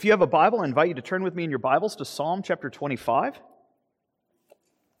If you have a Bible, I invite you to turn with me in your Bibles to Psalm chapter 25.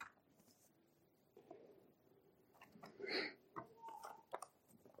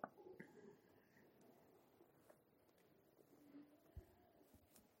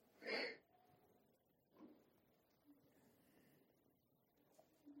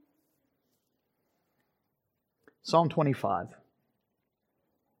 Psalm 25.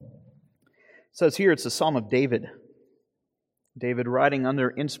 It says here it's a psalm of David. David, writing under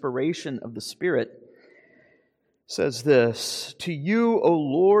inspiration of the Spirit, says this: "To you, O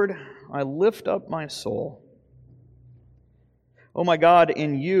Lord, I lift up my soul. O my God,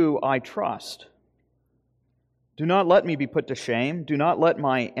 in you I trust. Do not let me be put to shame. Do not let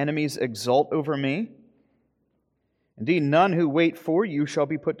my enemies exult over me. Indeed, none who wait for you shall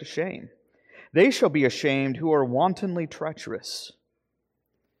be put to shame. They shall be ashamed who are wantonly treacherous.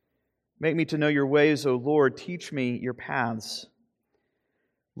 Make me to know your ways, O Lord. Teach me your paths.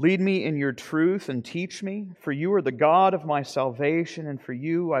 Lead me in your truth and teach me, for you are the God of my salvation, and for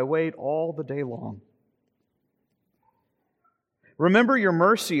you I wait all the day long. Remember your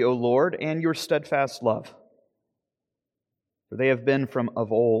mercy, O Lord, and your steadfast love, for they have been from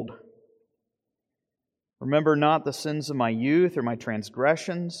of old. Remember not the sins of my youth or my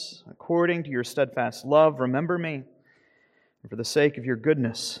transgressions. According to your steadfast love, remember me, and for the sake of your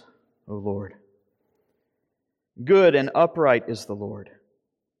goodness, O Lord. Good and upright is the Lord.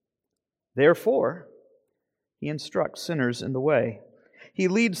 Therefore, He instructs sinners in the way. He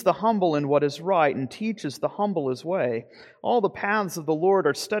leads the humble in what is right and teaches the humble His way. All the paths of the Lord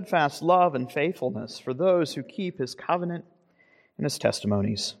are steadfast love and faithfulness for those who keep His covenant and His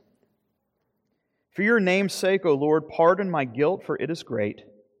testimonies. For your name's sake, O Lord, pardon my guilt, for it is great.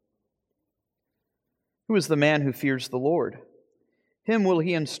 Who is the man who fears the Lord? Him will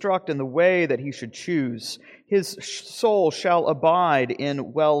He instruct in the way that he should choose. His soul shall abide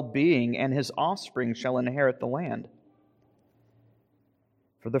in well-being, and his offspring shall inherit the land.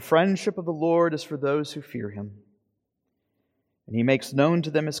 For the friendship of the Lord is for those who fear Him, and He makes known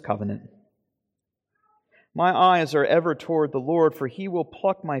to them His covenant. My eyes are ever toward the Lord, for He will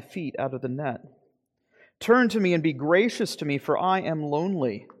pluck my feet out of the net. Turn to me and be gracious to me, for I am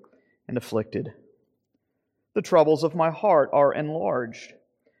lonely and afflicted. The troubles of my heart are enlarged.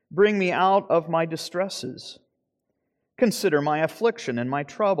 Bring me out of my distresses. Consider my affliction and my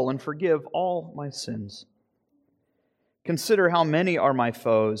trouble, and forgive all my sins. Consider how many are my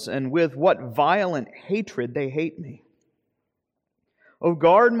foes, and with what violent hatred they hate me. O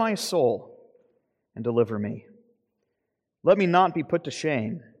guard my soul and deliver me. Let me not be put to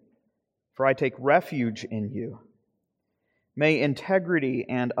shame, for I take refuge in you. May integrity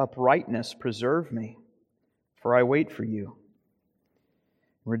and uprightness preserve me, for I wait for you.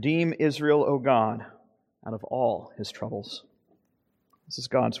 Redeem Israel, O God, out of all his troubles." This is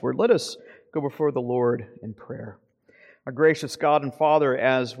God's word. Let us go before the Lord in prayer. Our gracious God and Father,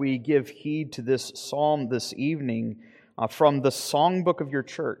 as we give heed to this psalm this evening from the songbook of your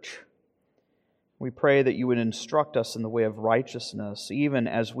church, we pray that you would instruct us in the way of righteousness, even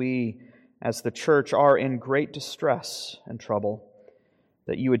as we, as the church, are in great distress and trouble,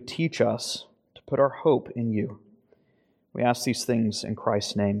 that you would teach us to put our hope in you. We ask these things in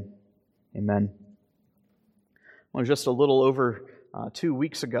Christ's name. Amen. Well, just a little over 2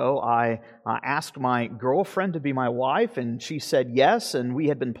 weeks ago, I asked my girlfriend to be my wife, and she said yes, and we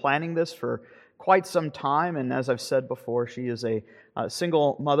had been planning this for quite some time, and as I've said before, she is a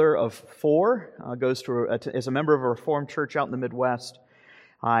single mother of four, is a member of a Reformed church out in the Midwest.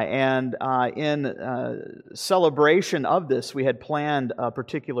 In celebration of this, we had planned a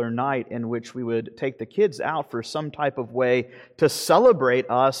particular night in which we would take the kids out for some type of way to celebrate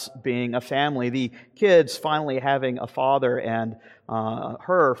us being a family. The kids finally having a father, and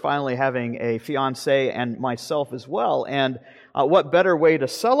her finally having a fiance, and myself as well. And what better way to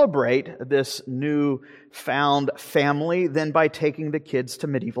celebrate this new-found family than by taking the kids to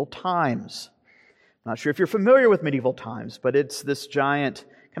medieval times? I'm not sure if you're familiar with medieval times, but it's this giant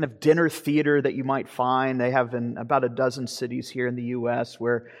kind of dinner theater that you might find. They have in about a dozen cities here in the U.S.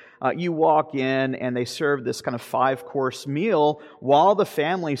 where you walk in and they serve this kind of 5-course meal while the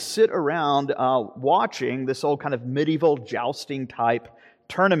family sit around watching this old kind of medieval jousting type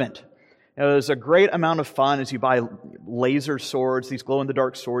tournament. It was a great amount of fun as you buy laser swords, these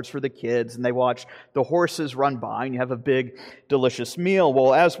glow-in-the-dark swords for the kids, and they watch the horses run by, and you have a big, delicious meal.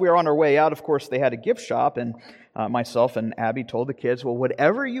 Well, as we were on our way out, of course, they had a gift shop, and myself and Abby told the kids, well,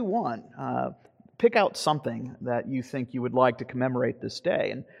 whatever you want, pick out something that you think you would like to commemorate this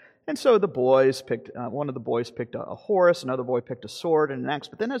day. And so the boys picked, one of the boys picked a horse, another boy picked a sword and an axe,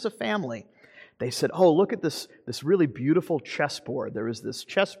 but then as a family, they said, oh, look at this really beautiful chessboard. There was this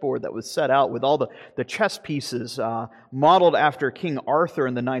chessboard that was set out with all the chess pieces modeled after King Arthur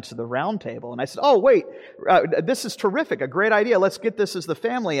and the Knights of the Round Table. And I said, oh, wait, this is terrific, a great idea. Let's get this as the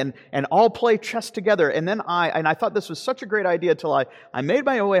family and all play chess together. And then I thought this was such a great idea till I made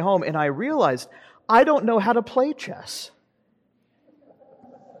my way home and I realized I don't know how to play chess.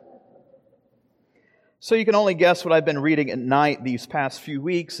 So you can only guess what I've been reading at night these past few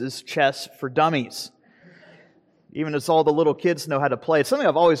weeks is Chess for Dummies. Even as all the little kids know how to play. It's something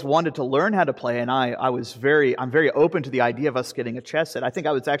I've always wanted to learn how to play, and I'm very open to the idea of us getting a chess set. I think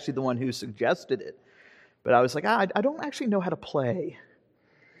I was actually the one who suggested it. But I was like, I don't actually know how to play.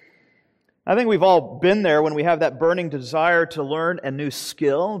 I think we've all been there when we have that burning desire to learn a new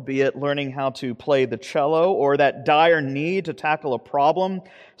skill, be it learning how to play the cello, or that dire need to tackle a problem,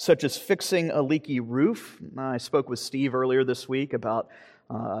 such as fixing a leaky roof. I spoke with Steve earlier this week about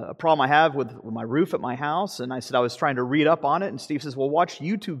a problem I have with my roof at my house, and I said I was trying to read up on it, and Steve says, well, watch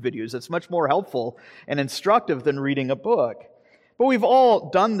YouTube videos. It's much more helpful and instructive than reading a book. But we've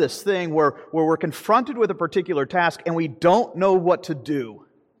all done this thing where we're confronted with a particular task, and we don't know what to do.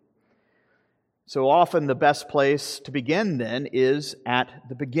 So often the best place to begin then is at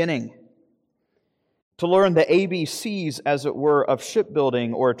the beginning. To learn the ABCs, as it were, of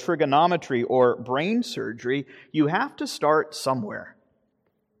shipbuilding or trigonometry or brain surgery, you have to start somewhere.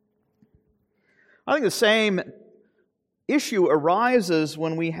 I think the same issue arises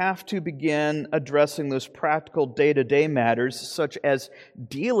when we have to begin addressing those practical day-to-day matters, such as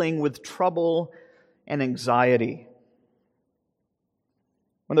dealing with trouble and anxiety.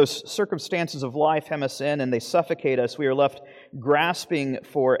 When those circumstances of life hem us in and they suffocate us, we are left grasping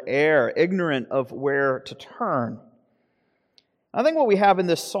for air, ignorant of where to turn. I think what we have in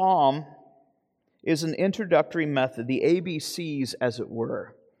this psalm is an introductory method, the ABCs, as it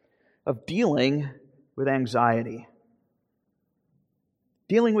were, of dealing with anxiety.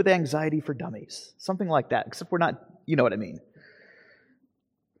 Dealing with anxiety for dummies. Something like that, except we're not, you know what I mean.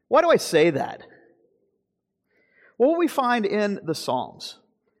 Why do I say that? Well, what we find in the Psalms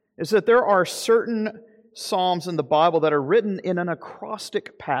is that there are certain psalms in the Bible that are written in an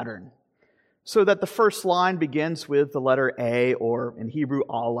acrostic pattern, so that the first line begins with the letter A, or in Hebrew,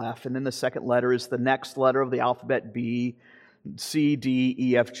 Aleph, and then the second letter is the next letter of the alphabet B, C, D,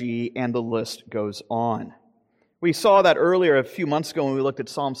 E, F, G, and the list goes on. We saw that earlier a few months ago when we looked at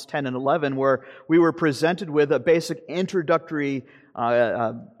Psalms 10 and 11, where we were presented with a basic introductory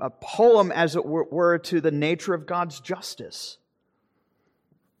a poem, as it were, to the nature of God's justice.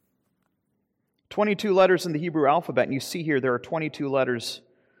 22 letters in the Hebrew alphabet, and you see here there are 22 letters,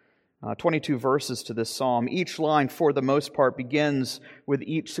 22 verses to this psalm. Each line, for the most part, begins with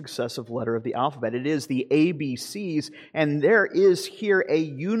each successive letter of the alphabet. It is the ABCs, and there is here a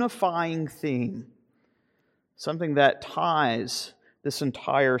unifying theme, something that ties this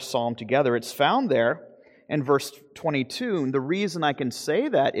entire psalm together. It's found there in verse 22. And the reason I can say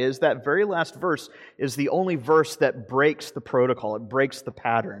that is that very last verse is the only verse that breaks the protocol. It breaks the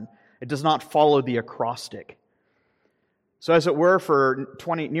pattern. It does not follow the acrostic. So as it were, for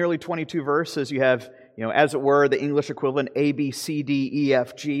nearly 22 verses, you have, as it were, the English equivalent A, B, C, D, E,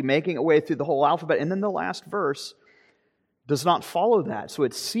 F, G, making its way through the whole alphabet. And then the last verse does not follow that. So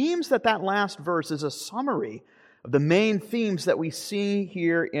it seems that last verse is a summary of the main themes that we see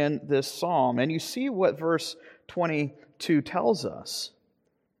here in this psalm. And you see what verse 22 tells us.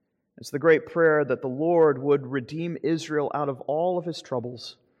 It's the great prayer that the Lord would redeem Israel out of all of his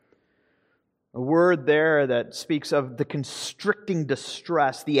troubles. A word there that speaks of the constricting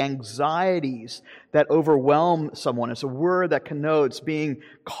distress, the anxieties that overwhelm someone. It's a word that connotes being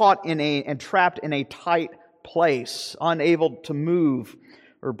caught and trapped in a tight place, unable to move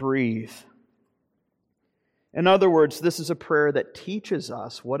or breathe. In other words, this is a prayer that teaches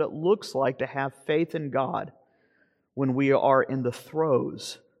us what it looks like to have faith in God when we are in the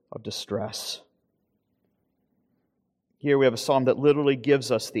throes of distress. Here we have a psalm that literally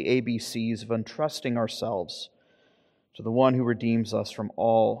gives us the ABCs of entrusting ourselves to the one who redeems us from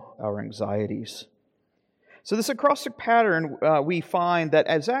all our anxieties. So this acrostic pattern, we find that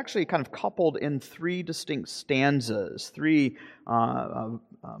is actually kind of coupled in three distinct stanzas, three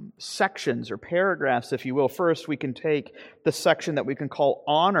sections or paragraphs, if you will. First, we can take the section that we can call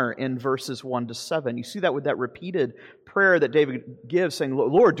honor in verses 1 to 7. You see that with that repeated prayer that David gives, saying,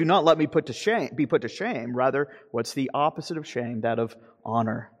 Lord, do not let me be put to shame. Rather, what's the opposite of shame? That of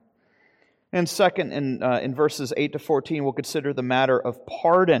honor. And second, in verses 8 to 14, we'll consider the matter of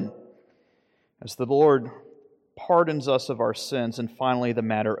pardon, as the Lord pardons us of our sins. And finally, the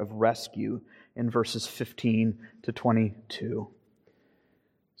matter of rescue in verses 15 to 22.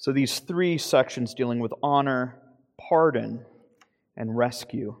 So these three sections dealing with honor, pardon, and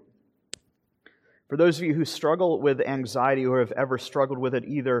rescue. For those of you who struggle with anxiety or have ever struggled with it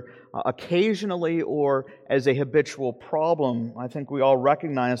either occasionally or as a habitual problem, I think we all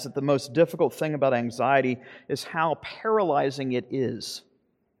recognize that the most difficult thing about anxiety is how paralyzing it is.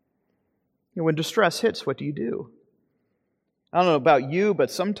 When distress hits, what do? I don't know about you, but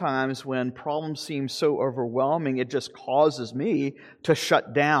sometimes when problems seem so overwhelming, it just causes me to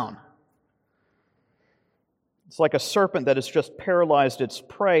shut down. It's like a serpent that has just paralyzed its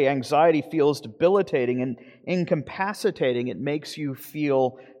prey. Anxiety feels debilitating and incapacitating. It makes you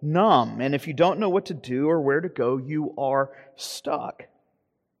feel numb. And if you don't know what to do or where to go, you are stuck.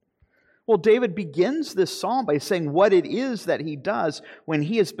 Well, David begins this psalm by saying what it is that he does when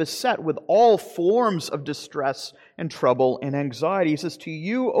he is beset with all forms of distress and trouble and anxiety. He says, "To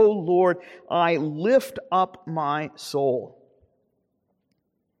you, O Lord, I lift up my soul."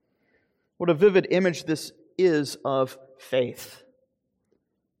 What a vivid image this is of faith.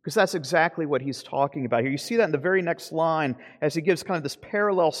 Because that's exactly what he's talking about here. You see that in the very next line as he gives kind of this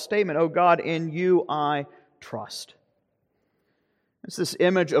parallel statement, "O God, in you I trust." It's this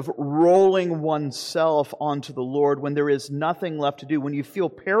image of rolling oneself onto the Lord when there is nothing left to do, when you feel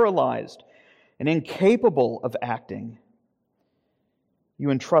paralyzed and incapable of acting. You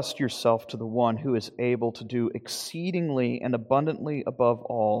entrust yourself to the one who is able to do exceedingly and abundantly above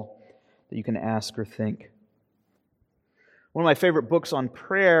all that you can ask or think. One of my favorite books on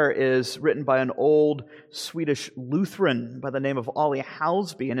prayer is written by an old Swedish Lutheran by the name of Ollie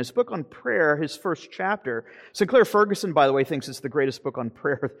Halsby. And his book on prayer, his first chapter, Sinclair Ferguson, by the way, thinks it's the greatest book on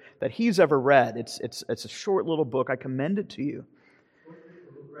prayer that he's ever read. It's a short little book. I commend it to you.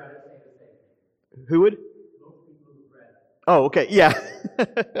 Who would? Oh, okay, yeah.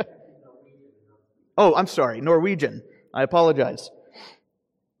 Oh, I'm sorry, Norwegian. I apologize.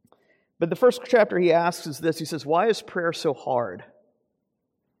 But the first chapter he asks is this. He says, why is prayer so hard?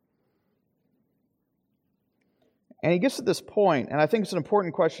 And he gets to this point, and I think it's an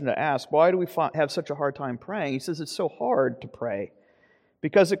important question to ask. Why do we have such a hard time praying? He says it's so hard to pray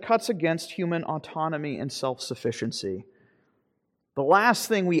because it cuts against human autonomy and self-sufficiency. The last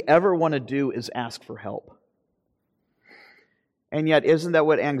thing we ever want to do is ask for help. And yet, isn't that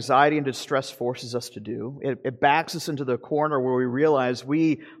what anxiety and distress forces us to do? It backs us into the corner where we realize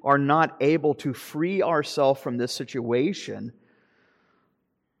we are not able to free ourselves from this situation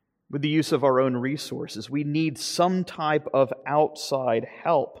with the use of our own resources. We need some type of outside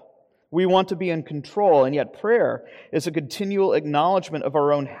help. We want to be in control, and yet prayer is a continual acknowledgement of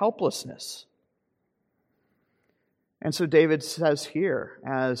our own helplessness. And so David says here,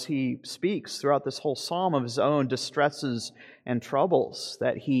 as he speaks throughout this whole psalm of his own distresses and troubles,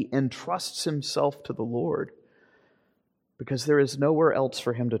 that he entrusts himself to the Lord because there is nowhere else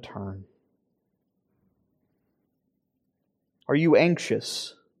for him to turn. Are you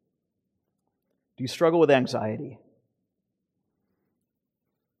anxious? Do you struggle with anxiety?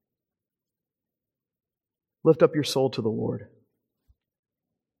 Lift up your soul to the Lord.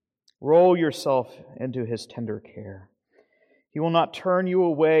 Roll yourself into His tender care. He will not turn you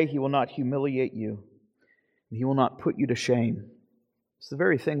away. He will not humiliate you. And He will not put you to shame. It's the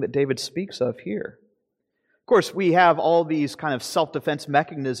very thing that David speaks of here. Of course, we have all these kind of self-defense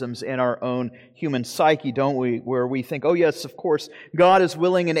mechanisms in our own human psyche, don't we? Where we think, oh yes, of course, God is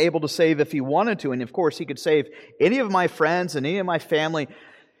willing and able to save if He wanted to. And of course, He could save any of my friends and any of my family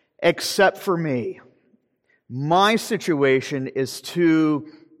except for me. My situation is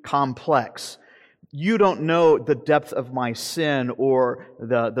too complex. You don't know the depth of my sin or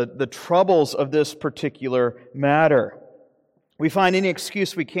the troubles of this particular matter. We find any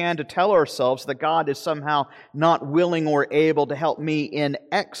excuse we can to tell ourselves that God is somehow not willing or able to help me in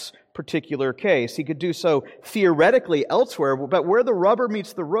X particular case. He could do so theoretically elsewhere, but where the rubber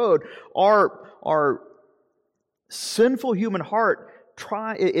meets the road, our sinful human heart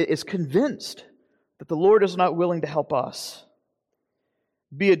is convinced that the Lord is not willing to help us.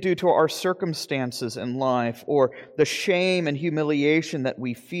 Be it due to our circumstances in life, or the shame and humiliation that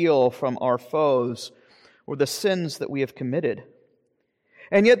we feel from our foes, or the sins that we have committed.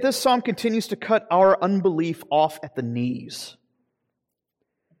 And yet this psalm continues to cut our unbelief off at the knees.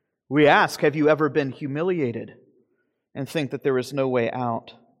 We ask, have you ever been humiliated and think that there is no way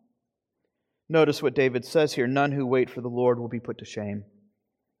out? Notice what David says here, none who wait for the Lord will be put to shame.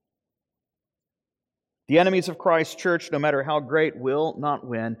 The enemies of Christ's church, no matter how great, will not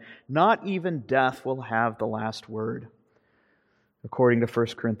win. Not even death will have the last word, according to 1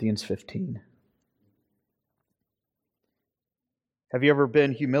 Corinthians 15. Have you ever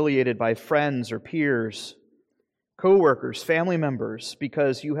been humiliated by friends or peers, co-workers, family members,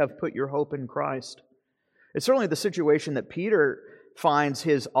 because you have put your hope in Christ. It's certainly the situation that Peter finds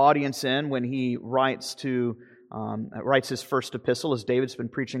his audience in when he writes his first epistle, as David's been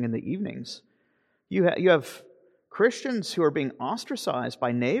preaching in the evenings. You have Christians who are being ostracized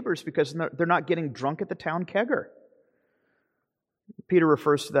by neighbors because they're not getting drunk at the town kegger. Peter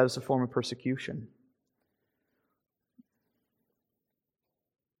refers to that as a form of persecution.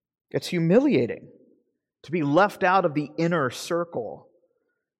 It's humiliating to be left out of the inner circle,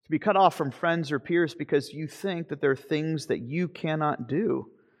 to be cut off from friends or peers because you think that there are things that you cannot do.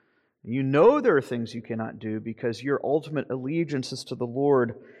 You know there are things you cannot do because your ultimate allegiance is to the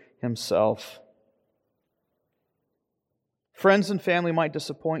Lord Himself. Friends and family might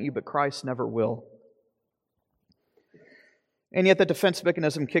disappoint you, but Christ never will. And yet the defense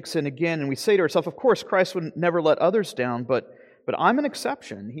mechanism kicks in again, and we say to ourselves, of course, Christ would never let others down, but I'm an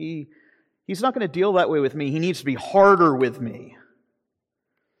exception. He's not going to deal that way with me. He needs to be harder with me.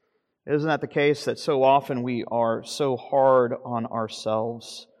 Isn't that the case, that so often we are so hard on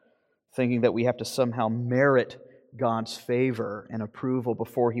ourselves, thinking that we have to somehow merit God's favor and approval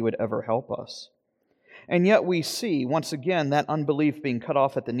before He would ever help us? And yet we see, once again, that unbelief being cut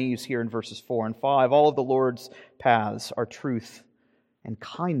off at the knees here in verses 4 and 5. All of the Lord's paths are truth and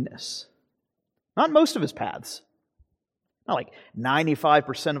kindness. Not most of His paths. Not like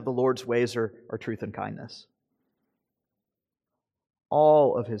 95% of the Lord's ways are truth and kindness.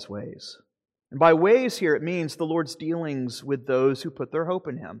 All of His ways. And by ways here, it means the Lord's dealings with those who put their hope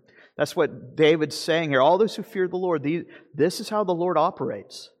in Him. That's what David's saying here. All those who fear the Lord, this is how the Lord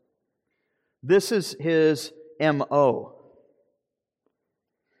operates. This is His M.O.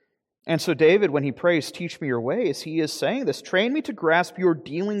 And so David, when he prays, teach me your ways, he is saying this. Train me to grasp your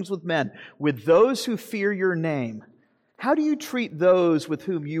dealings with men, with those who fear your name. How do you treat those with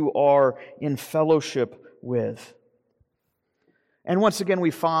whom you are in fellowship with? And once again,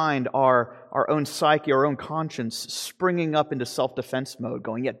 we find our own psyche, our own conscience springing up into self-defense mode,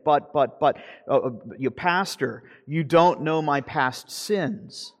 going, yet, but, you pastor, you don't know my past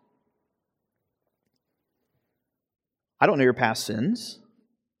sins. I don't know your past sins,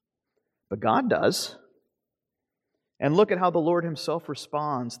 but God does. And look at how the Lord Himself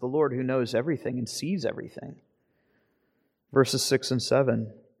responds, the Lord who knows everything and sees everything. Verses 6 and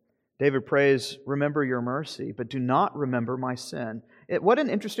 7, David prays, remember your mercy, but do not remember my sin. What an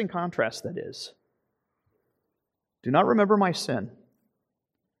interesting contrast that is. Do not remember my sin,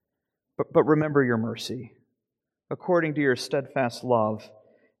 but remember your mercy, according to your steadfast love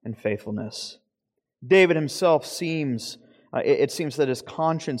and faithfulness. David himself seems that his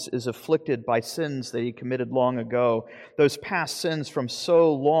conscience is afflicted by sins that he committed long ago. Those past sins from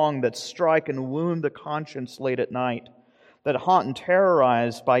so long that strike and wound the conscience late at night, that haunt and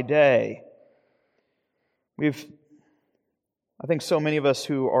terrorize by day. I think so many of us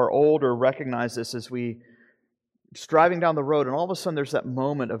who are older recognize this as just driving down the road, and all of a sudden there's that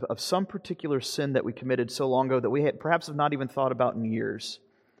moment of some particular sin that we committed so long ago that we perhaps have not even thought about in years.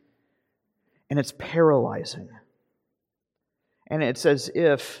 And it's paralyzing. And it's as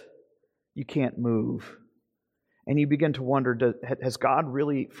if you can't move. And you begin to wonder, has God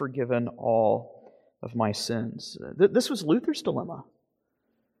really forgiven all of my sins? This was Luther's dilemma.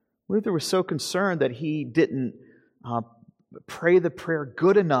 Luther was so concerned that he didn't pray the prayer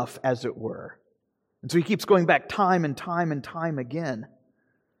good enough, as it were. And so he keeps going back time and time and time again,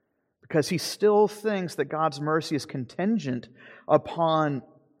 because he still thinks that God's mercy is contingent upon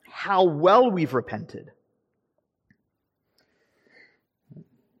how well we've repented.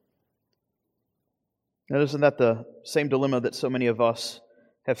 Now, isn't that the same dilemma that so many of us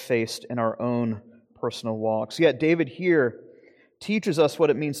have faced in our own personal walks? Yet David here teaches us what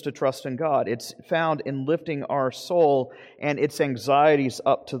it means to trust in God. It's found in lifting our soul and its anxieties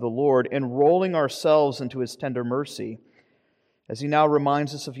up to the Lord, enrolling ourselves into His tender mercy, as he now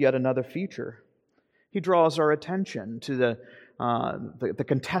reminds us of yet another feature. He draws our attention to the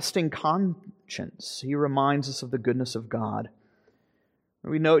contesting conscience. He reminds us of the goodness of God.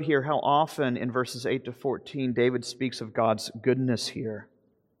 We note here how often in verses 8 to 14 David speaks of God's goodness here.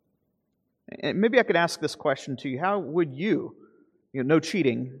 And maybe I could ask this question to you. How would you, no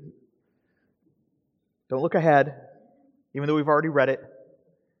cheating, don't look ahead, even though we've already read it,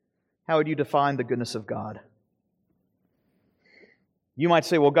 how would you define the goodness of God? You might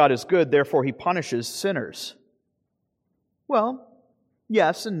say, well, God is good, therefore He punishes sinners. Well,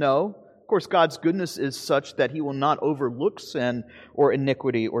 yes and no. Of course, God's goodness is such that He will not overlook sin or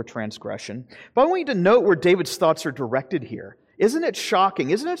iniquity or transgression. But I want you to note where David's thoughts are directed here. Isn't it shocking?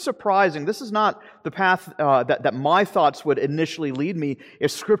 Isn't it surprising? This is not the path that my thoughts would initially lead me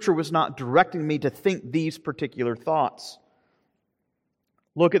if Scripture was not directing me to think these particular thoughts.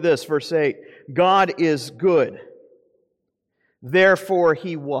 Look at this, verse 8. God is good. Therefore,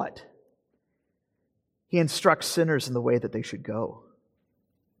 He what? He instructs sinners in the way that they should go.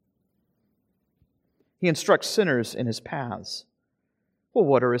 He instructs sinners in His paths. Well,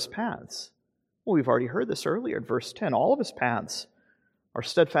 what are His paths? Well, we've already heard this earlier in verse 10. All of His paths are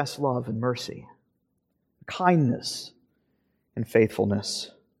steadfast love and mercy, kindness and faithfulness.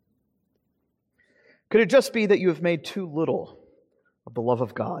 Could it just be that you have made too little of the love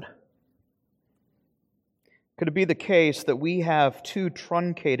of God? Could it be the case that we have too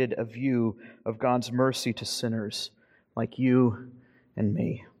truncated a view of God's mercy to sinners like you and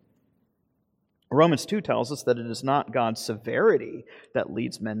me? Romans 2 tells us that it is not God's severity that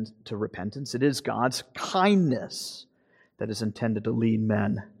leads men to repentance. It is God's kindness that is intended to lead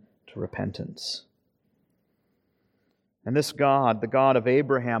men to repentance. And this God, the God of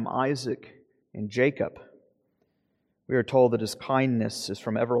Abraham, Isaac, and Jacob, we are told that His kindness is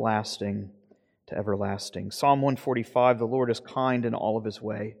from everlasting to everlasting. Psalm 145, the Lord is kind in all of His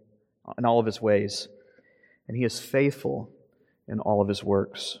ways, and He is faithful in all of His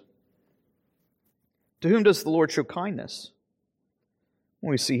works. To whom does the Lord show kindness? Well,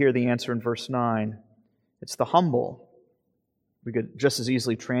 we see here the answer in verse 9. It's the humble. We could just as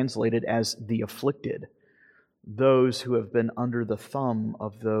easily translate it as the afflicted. Those who have been under the thumb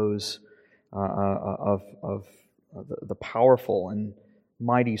of those the powerful and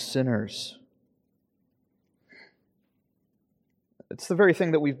mighty sinners. It's the very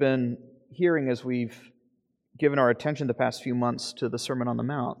thing that we've been hearing as we've given our attention the past few months to the Sermon on the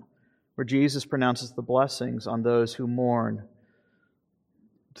Mount, where Jesus pronounces the blessings on those who mourn,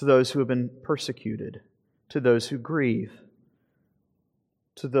 to those who have been persecuted, to those who grieve,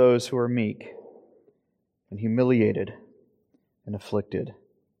 to those who are meek and humiliated and afflicted.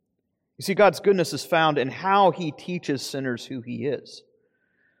 You see, God's goodness is found in how He teaches sinners who He is.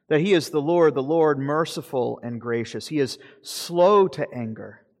 That He is the Lord merciful and gracious. He is slow to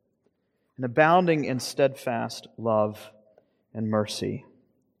anger and abounding in steadfast love and mercy.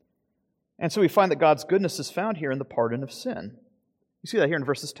 And so we find that God's goodness is found here in the pardon of sin. You see that here in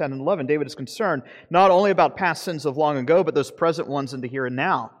verses 10 and 11. David is concerned not only about past sins of long ago, but those present ones in the here and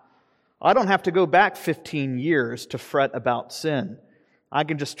now. I don't have to go back 15 years to fret about sin. I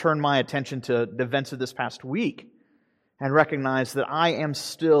can just turn my attention to the events of this past week and recognize that I am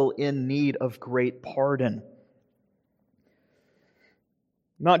still in need of great pardon.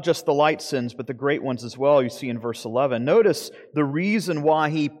 Not just the light sins, but the great ones as well, you see in verse 11. Notice the reason why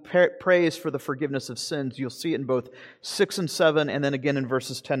he prays for the forgiveness of sins. You'll see it in both 6 and 7, and then again in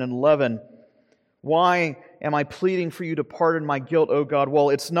verses 10 and 11. Why am I pleading for you to pardon my guilt, O God? Well,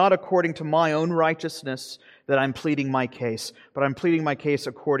 it's not according to my own righteousness that I'm pleading my case, but I'm pleading my case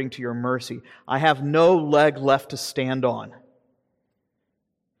according to your mercy. I have no leg left to stand on.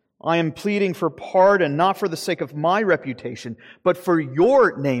 I am pleading for pardon, not for the sake of my reputation, but for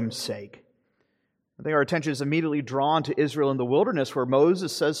your name's sake. I think our attention is immediately drawn to Israel in the wilderness, where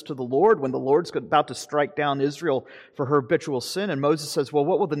Moses says to the Lord, when the Lord's about to strike down Israel for her habitual sin, and Moses says, well,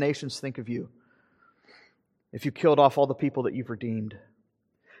 what will the nations think of you if you killed off all the people that you've redeemed?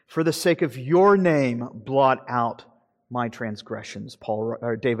 For the sake of your name, blot out my transgressions,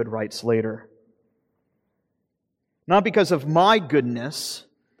 David writes later. Not because of my goodness,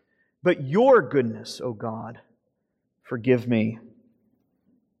 but your goodness, O God, forgive me.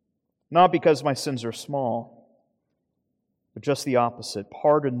 Not because my sins are small, but just the opposite.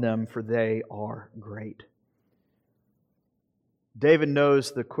 Pardon them, for they are great. David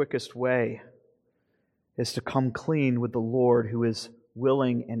knows the quickest way is to come clean with the Lord, who is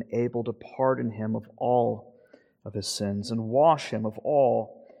willing and able to pardon him of all of his sins and wash him of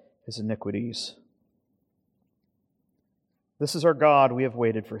all his iniquities. This is our God, we have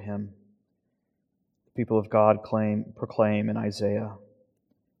waited for Him. The people of God proclaim in Isaiah.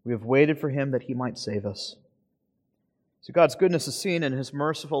 We have waited for Him that He might save us. So God's goodness is seen in His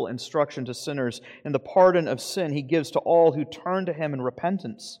merciful instruction to sinners, in the pardon of sin He gives to all who turn to Him in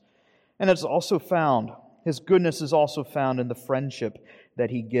repentance. And it's also found, His goodness is also found in the friendship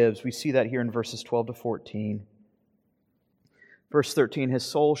that He gives. We see that here in verses 12 to 14. Verse 13, His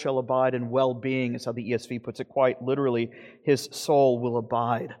soul shall abide in well-being, is how the ESV puts it quite literally. His soul will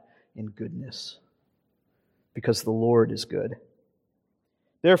abide in goodness, because the Lord is good.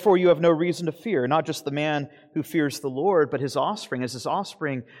 Therefore you have no reason to fear, not just the man who fears the Lord, but his offspring. As his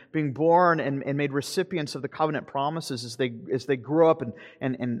offspring being born and made recipients of the covenant promises as they grow up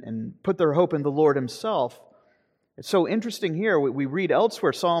and put their hope in the Lord Himself, It's so interesting here. We read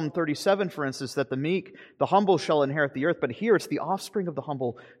elsewhere, Psalm 37, for instance, that the meek, the humble shall inherit the earth, but here it's the offspring of the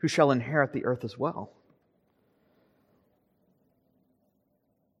humble who shall inherit the earth as well.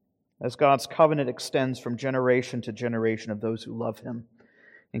 As God's covenant extends from generation to generation of those who love Him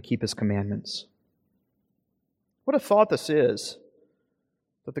and keep His commandments. What a thought this is,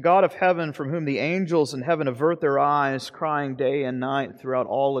 that the God of heaven, from whom the angels in heaven avert their eyes, crying day and night throughout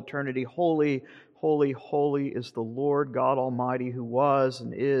all eternity, holy, holy, holy is the Lord God Almighty, who was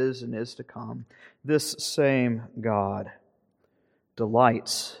and is to come. This same God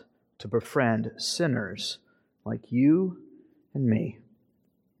delights to befriend sinners like you and me.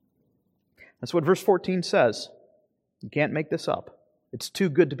 That's what verse 14 says. You can't make this up. It's too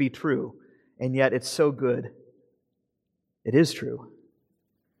good to be true, and yet it's so good. It is true.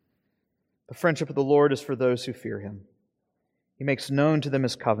 The friendship of the Lord is for those who fear Him. He makes known to them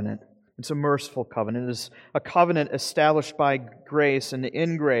His covenant. It's a merciful covenant. It is a covenant established by grace and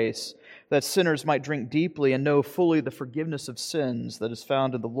in grace, that sinners might drink deeply and know fully the forgiveness of sins that is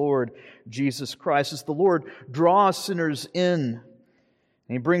found in the Lord Jesus Christ. As the Lord draws sinners in, and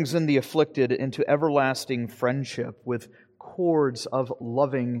He brings in the afflicted into everlasting friendship with cords of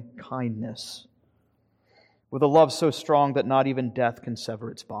loving kindness, with a love so strong that not even death can sever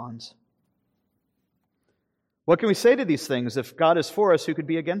its bonds. What can we say to these things? If God is for us, who could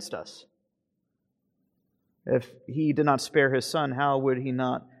be against us? If He did not spare His Son, how would He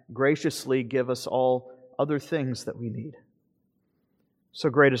not graciously give us all other things that we need?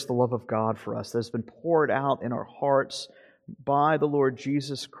 So great is the love of God for us that has been poured out in our hearts by the Lord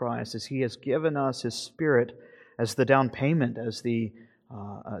Jesus Christ, as He has given us His Spirit as the down payment, as the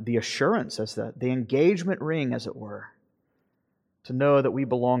assurance, as the engagement ring, as it were, to know that we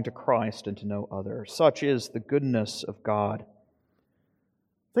belong to Christ and to no other. Such is the goodness of God.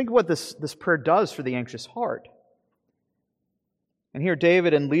 Think of what this prayer does for the anxious heart. And here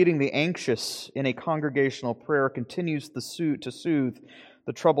David, in leading the anxious in a congregational prayer, continues to soothe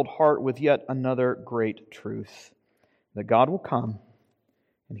the troubled heart with yet another great truth, that God will come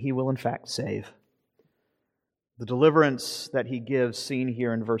and He will in fact save. The deliverance that He gives, seen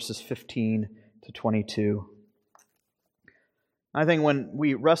here in verses 15 to 22. I think when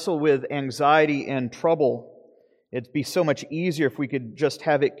we wrestle with anxiety and trouble, it'd be so much easier if we could just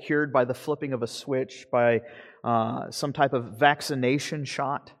have it cured by the flipping of a switch, by some type of vaccination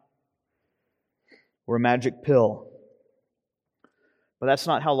shot or a magic pill. But that's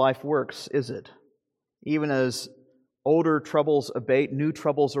not how life works, is it? Even as older troubles abate, new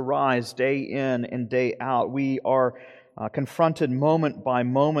troubles arise day in and day out. We are confronted moment by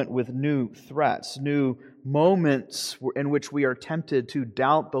moment with new threats, new moments in which we are tempted to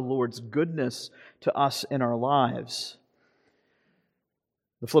doubt the Lord's goodness to us in our lives.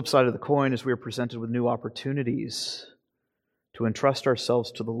 The flip side of the coin is we are presented with new opportunities to entrust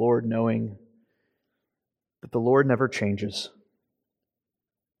ourselves to the Lord, knowing that the Lord never changes.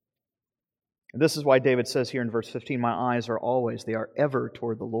 And this is why David says here in verse 15, my eyes are always, they are ever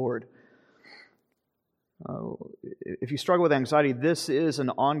toward the Lord. If you struggle with anxiety, this is an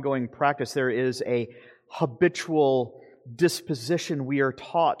ongoing practice. There is a habitual disposition we are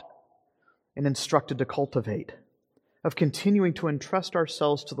taught and instructed to cultivate, of continuing to entrust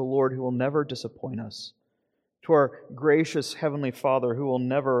ourselves to the Lord who will never disappoint us, to our gracious Heavenly Father who will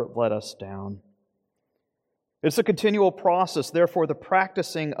never let us down. It's a continual process. Therefore, the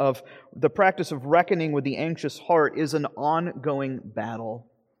practice of reckoning with the anxious heart is an ongoing battle.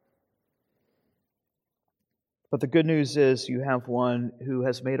 But the good news is you have one who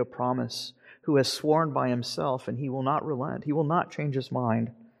has made a promise, who has sworn by Himself, and He will not relent. He will not change His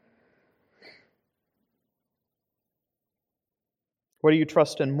mind. What do you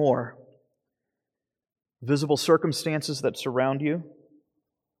trust in more? Visible circumstances that surround you?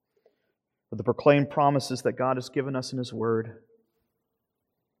 Or the proclaimed promises that God has given us in His Word?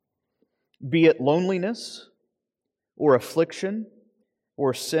 Be it loneliness or affliction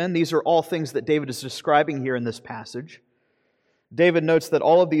or sin, these are all things that David is describing here in this passage. David notes that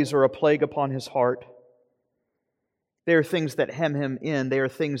all of these are a plague upon his heart. They are things that hem him in. They are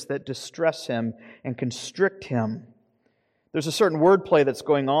things that distress him and constrict him. There's a certain wordplay that's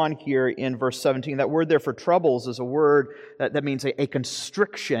going on here in verse 17. That word there for troubles is a word that means a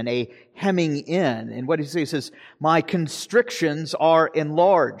constriction, a hemming in. And what he says, my constrictions are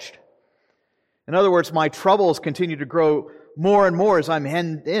enlarged. In other words, my troubles continue to grow more and more as I'm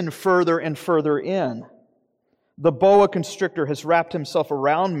hemmed in further and further in. The boa constrictor has wrapped himself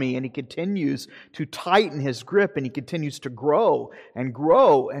around me, and he continues to tighten his grip, and he continues to grow and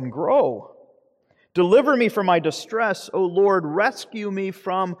grow and grow. Deliver me from my distress, O Lord. Rescue me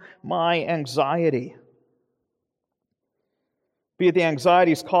from my anxiety. be it the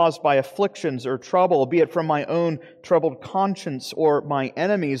anxieties caused by afflictions or trouble, be it from my own troubled conscience or my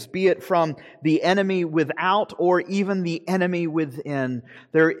enemies, be it from the enemy without or even the enemy within.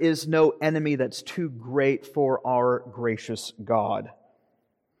 There is no enemy that's too great for our gracious God,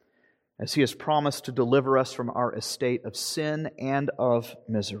 as He has promised to deliver us from our estate of sin and of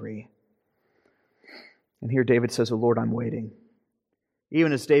misery. And here David says, "O Lord, I'm waiting."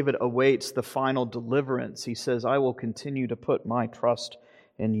 Even as David awaits the final deliverance, he says, "I will continue to put my trust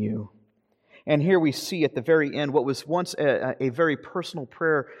in you." And here we see at the very end what was once a very personal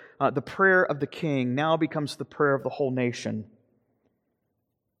prayer, the prayer of the king, now becomes the prayer of the whole nation.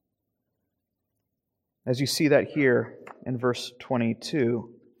 As you see that here in verse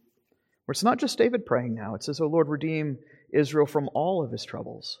 22, where it's not just David praying now. It says, "O Lord, redeem Israel from all of his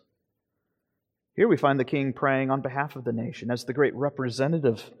troubles." Here we find the king praying on behalf of the nation as the great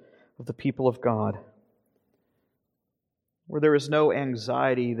representative of the people of God, where there is no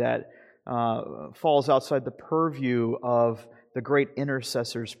anxiety that falls outside the purview of the great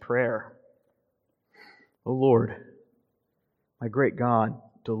intercessor's prayer. "O Lord, my great God,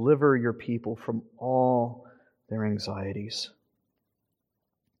 deliver your people from all their anxieties."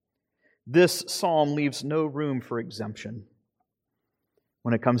 This psalm leaves no room for exemption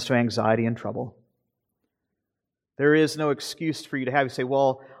when it comes to anxiety and trouble. There is no excuse for you to have. You say,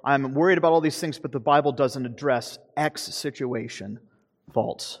 "Well, I'm worried about all these things, but the Bible doesn't address X situation."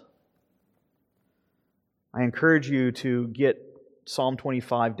 False. I encourage you to get Psalm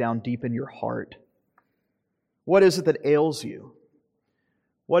 25 down deep in your heart. What is it that ails you?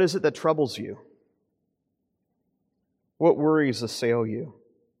 What is it that troubles you? What worries assail you?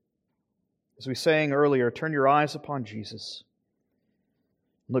 As we sang earlier, turn your eyes upon Jesus.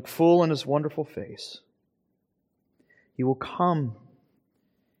 Look full in His wonderful face. He will come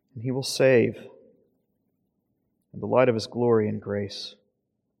and He will save in the light of His glory and grace.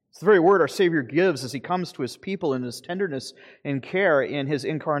 It's the very word our Savior gives as He comes to His people in His tenderness and care in His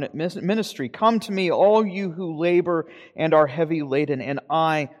incarnate ministry. "Come to me, all you who labor and are heavy laden, and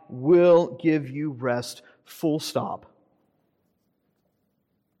I will give you rest." Full stop.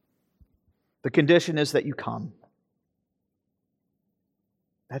 The condition is that you come.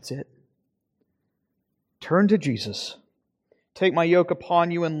 That's it. Turn to Jesus. "Take my yoke upon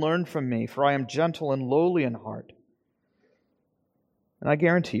you and learn from me, for I am gentle and lowly in heart." And I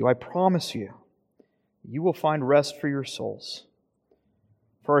guarantee you, I promise you, you will find rest for your souls.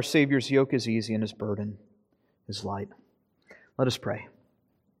 For our Savior's yoke is easy and His burden is light. Let us pray.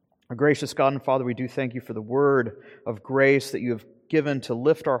 Our gracious God and Father, we do thank you for the word of grace that you have given to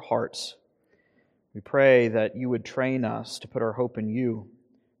lift our hearts. We pray that you would train us to put our hope in you.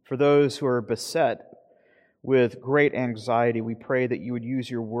 For those who are beset with great anxiety, we pray that you would use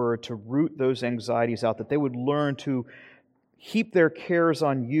your word to root those anxieties out, that they would learn to heap their cares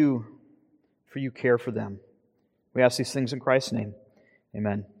on you, for you care for them. We ask these things in Christ's name. Amen.